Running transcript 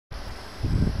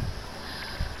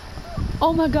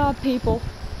Oh my god, people.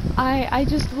 I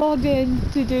just logged in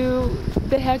to do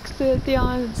the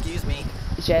hexatheon. Excuse me.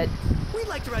 Shit. We'd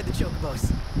like to ride the Chocobos.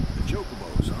 The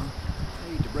Chocobos, huh? I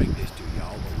hate to break this to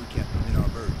y'all, but we can't permit our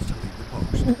birds to leave the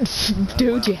post.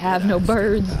 Dude, you have no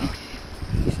birds.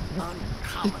 He's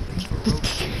uncommonly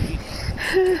ferocious and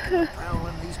hateful.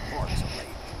 Prowling these parts of late.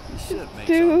 He should make some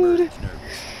Dude. birds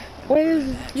nervous. Where's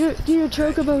your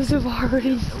chocobos have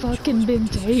already fucking been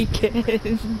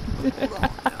taken.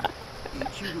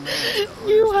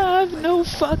 You have no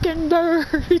fucking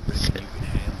birds.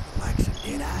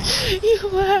 You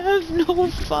have no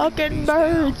fucking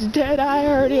birds. Deadeye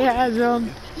already has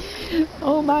them.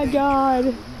 Oh my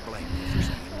god.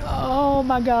 Oh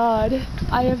my god.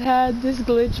 I have had this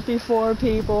glitch before,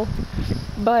 people.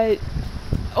 But,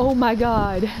 oh my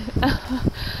god.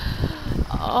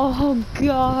 Oh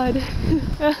god.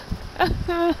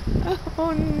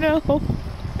 Oh no.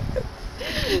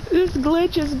 This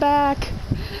glitch is back.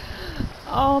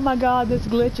 Oh my god, this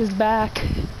glitch is back.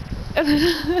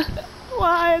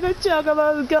 Why are the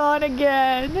Chocobos gone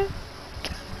again?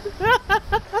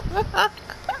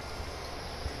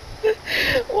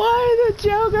 Why are the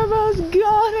Chocobos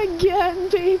gone again,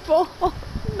 people?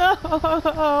 No.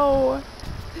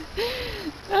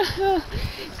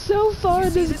 So far,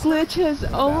 this glitch has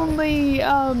only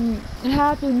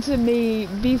happened to me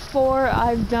before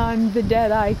I've done the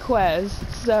Deadeye quest.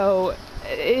 So,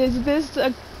 is this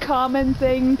a common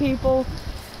thing, people?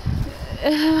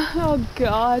 Oh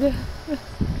god.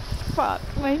 Fuck,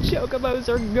 my Chocobos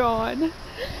are gone.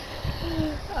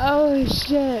 Oh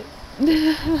shit.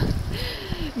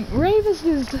 Ravis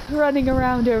is running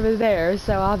around over there,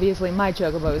 so obviously my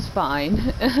Chocobo's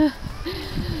fine.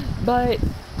 But,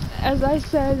 as I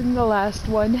said in the last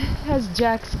one, as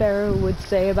Jack Sparrow would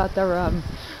say about the rum,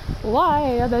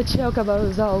 why are the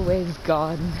Chocobos always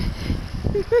gone?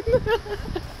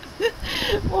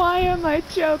 Why are my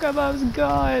Chocobos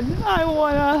gone? I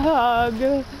want a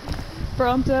hug.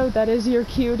 Prompto, that is your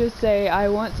cue to say, I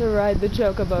want to ride the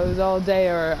Chocobos all day,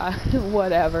 or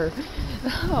whatever.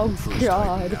 Oh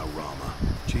god.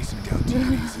 Chasing down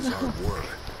deities is hard work.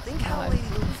 Think how Lady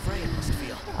Freya must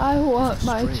feel. I want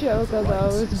my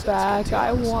Chocobos back.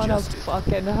 I want a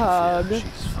fucking hug.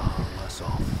 She's far less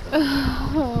off.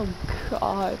 Oh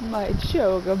god, my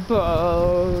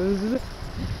Chocobos.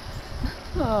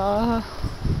 Oh,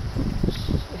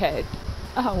 shit.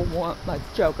 I want my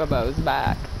Chocobos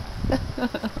back.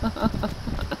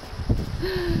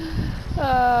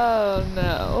 Oh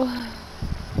no.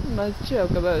 My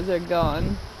Chocobos are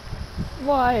gone.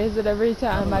 Why is it every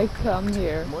time I come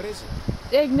here? What is it?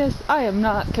 Ignis, I am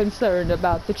not concerned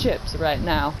about the chips right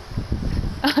now.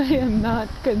 I am not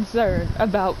concerned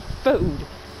about food.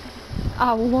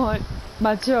 I want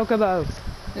my Chocobos.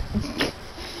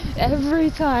 Every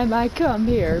time I come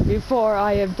here before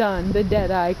I have done the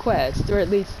Deadeye quest, or at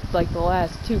least like the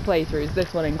last 2 playthroughs,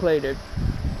 this one included.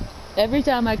 Every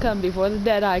time I come before the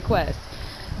Deadeye quest,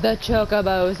 the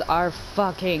Chocobos are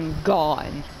fucking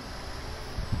gone.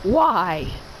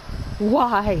 Why?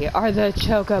 Why are the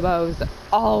Chocobos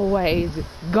always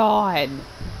gone?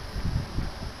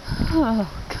 Oh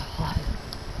god.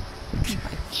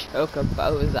 My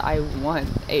Chocobos, I want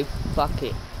a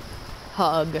fucking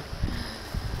hug.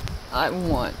 I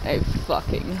want a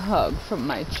fucking hug from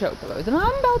my Chocobos. And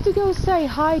I'm about to go say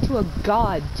hi to a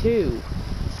god, too.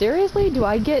 Seriously? Do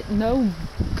I get no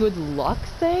good luck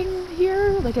thing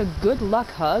here? Like a good luck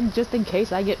hug just in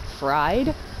case I get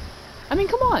fried? I mean,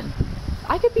 come on.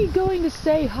 I could be going to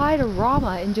say hi to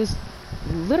Rama and just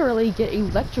literally get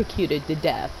electrocuted to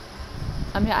death.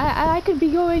 I mean, I could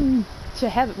be going to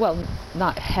heaven. Well,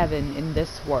 not heaven in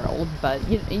this world, but,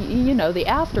 you know, the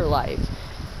afterlife.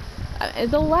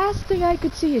 The last thing I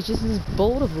could see is just this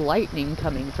bolt of lightning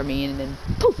coming for me, and then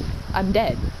poof, I'm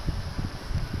dead.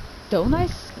 Don't I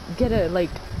get a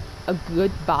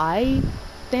goodbye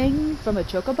thing from a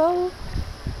Chocobo?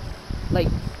 Like,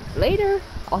 later,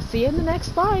 I'll see you in the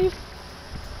next life.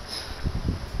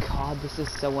 God, this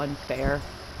is so unfair.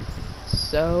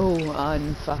 So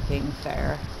unfucking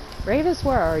fair. Ravis,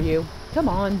 where are you? Come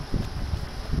on.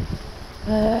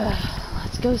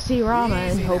 Let's go see Rama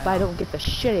and hope I don't get the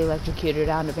shit electrocuted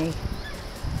onto me.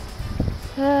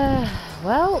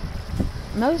 Well,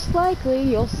 most likely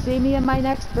you'll see me in my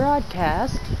next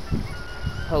broadcast.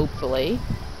 Hopefully.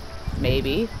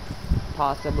 Maybe.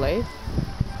 Possibly.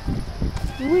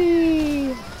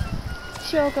 Whee!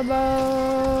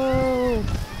 Chocobo!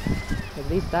 At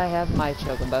least I have my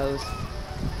Chocobos.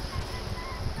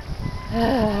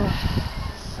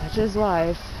 Such is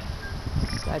life.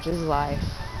 Such is life.